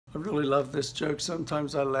I really love this joke.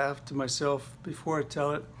 Sometimes I laugh to myself before I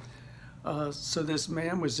tell it. So this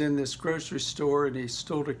man was in this grocery store and he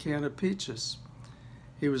stole a can of peaches.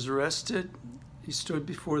 He was arrested. He stood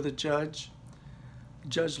before the judge. The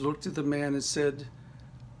judge looked at the man and said,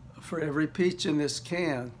 "For every peach in this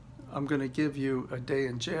can, I'm going to give you a day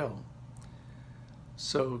in jail."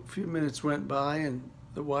 So a few minutes went by and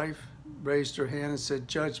the wife raised her hand and said,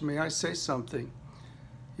 "Judge, may I say something?"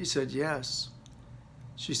 He said, "Yes."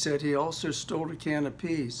 She said, "He also stole a can of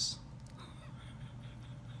peas."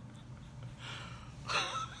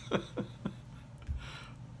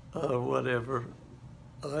 Whatever.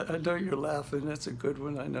 I know you're laughing. That's a good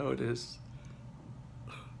one. I know it is.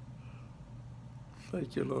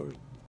 Thank you, Lord.